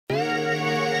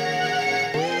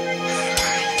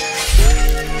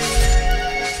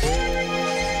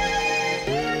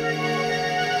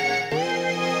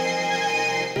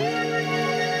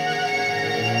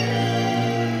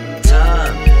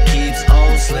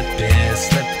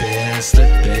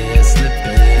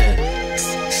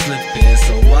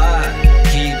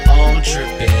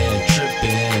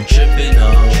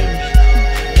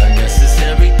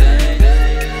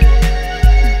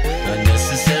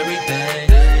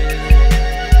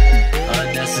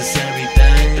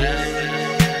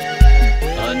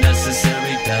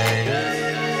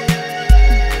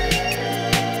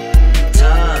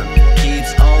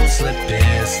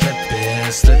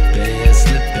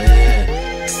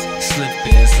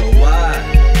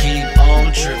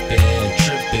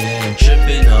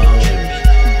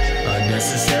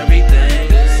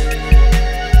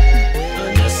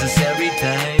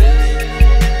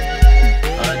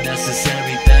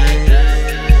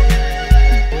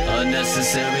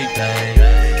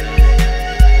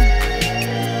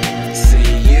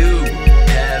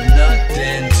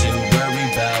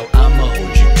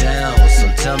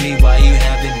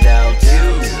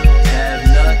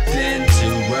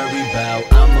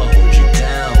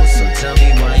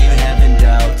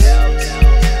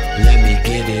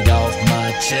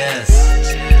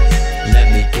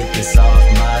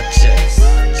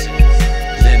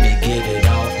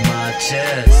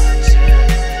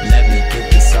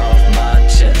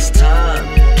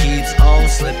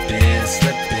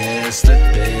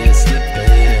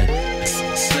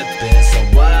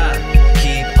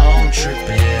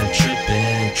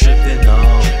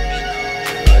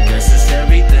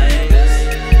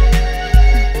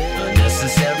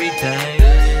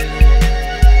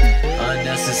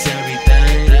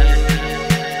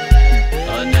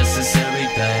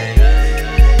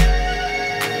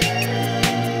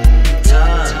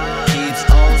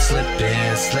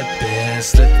slipping, slipping,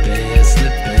 slipping,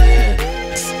 slipping,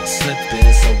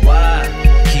 slipping. So why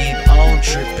keep on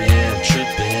tripping,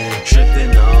 tripping,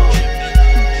 tripping on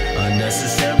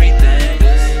unnecessary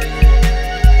things,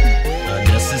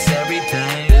 unnecessary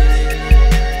things,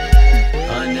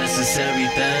 unnecessary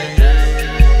things,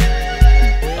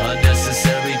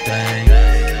 unnecessary things.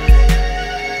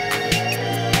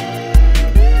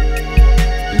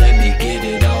 Let me get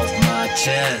it off my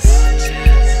chest.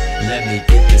 Let me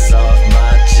get this off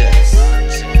my chest.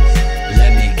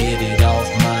 Let me get it off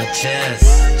my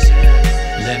chest.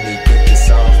 Let me get this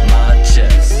off my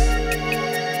chest.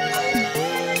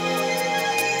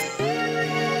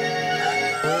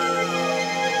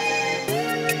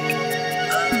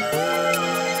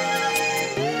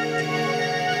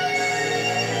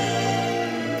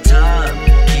 Time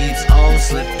keeps on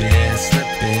slipping,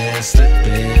 slipping,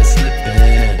 slipping,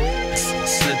 slipping,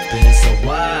 slipping. So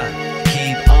why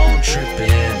keep on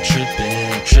tripping,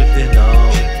 tripping, tripping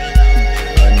on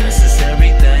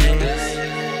unnecessary things,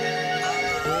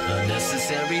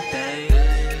 unnecessary things,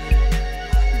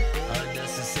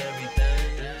 unnecessary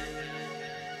things,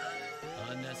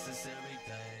 unnecessary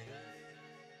things.